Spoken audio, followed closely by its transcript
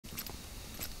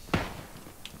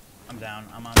I'm down.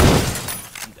 I'm on.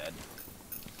 I'm dead.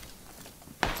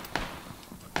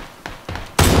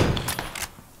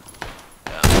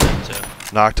 Yeah, I'm dead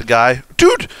too. Knocked a guy.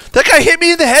 Dude, that guy hit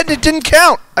me in the head and it didn't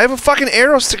count. I have a fucking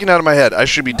arrow sticking out of my head. I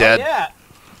should be dead. Oh, yeah.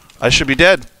 I should be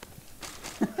dead.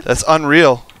 That's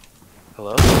unreal.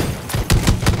 Hello?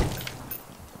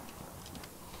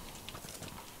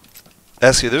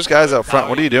 Esky, there's guys out front.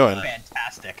 What are you doing?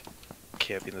 Fantastic.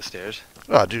 Camping the stairs.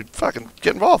 Oh, dude, fucking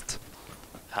get involved.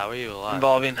 How are you alive?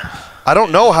 Involving. I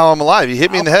don't know how I'm alive. He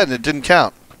hit me in the head and it didn't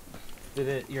count. Did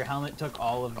it? Your helmet took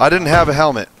all of. I didn't have a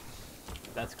helmet.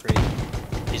 That's crazy.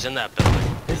 He's in that building.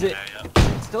 Is it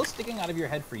Yeah. still sticking out of your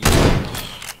head for you?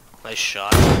 Nice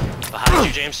shot. Behind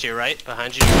you, James, to your right.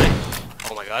 Behind you, to your right.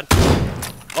 Oh my god.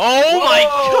 Oh my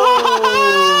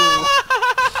god!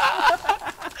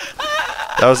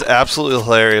 That was absolutely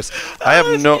hilarious. I That have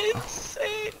was no...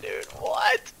 insane, dude.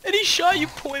 What? And he shot you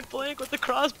point blank with the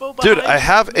crossbow behind Dude, you. I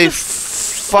have a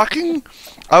fucking...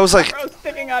 I was like... Arrow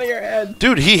sticking out of your head.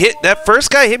 Dude, he hit... That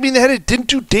first guy hit me in the head. It didn't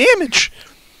do damage.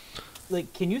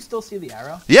 Like, can you still see the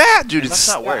arrow? Yeah, dude. It must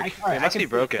It's... not work. Alright, It must can be see it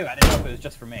broken. too. I didn't know if it was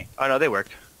just for me. Oh no, they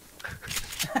worked.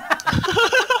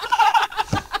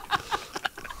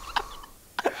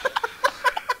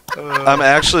 I'm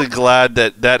actually glad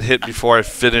that that hit before I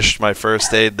finished my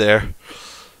first aid there.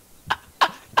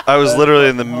 I was literally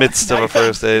in the midst of a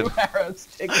first aid. Two arrows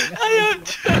sticking out I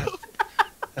of your have two.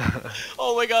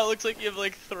 Oh my god, it looks like you have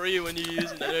like 3 when you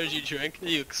use an energy drink.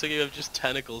 It looks like you have just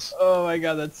tentacles. Oh my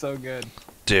god, that's so good.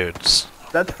 Dudes.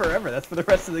 That's forever. That's for the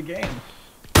rest of the game.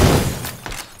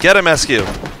 Get him, SQ.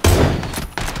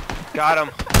 Got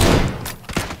him.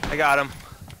 I got him.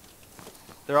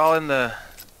 They're all in the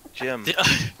gym.